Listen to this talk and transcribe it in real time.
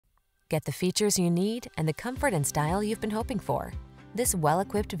Get the features you need and the comfort and style you've been hoping for. This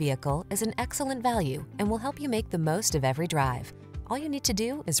well-equipped vehicle is an excellent value and will help you make the most of every drive. All you need to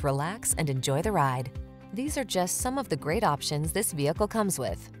do is relax and enjoy the ride. These are just some of the great options this vehicle comes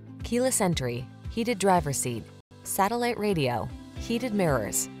with: keyless entry, heated driver's seat, satellite radio, heated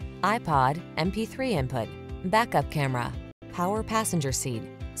mirrors, iPod, MP3 input, backup camera, power passenger seat,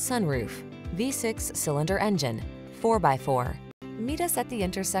 sunroof, V6 cylinder engine, 4x4. Meet us at the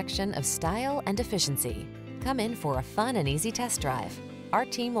intersection of style and efficiency. Come in for a fun and easy test drive. Our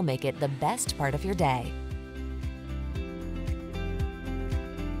team will make it the best part of your day.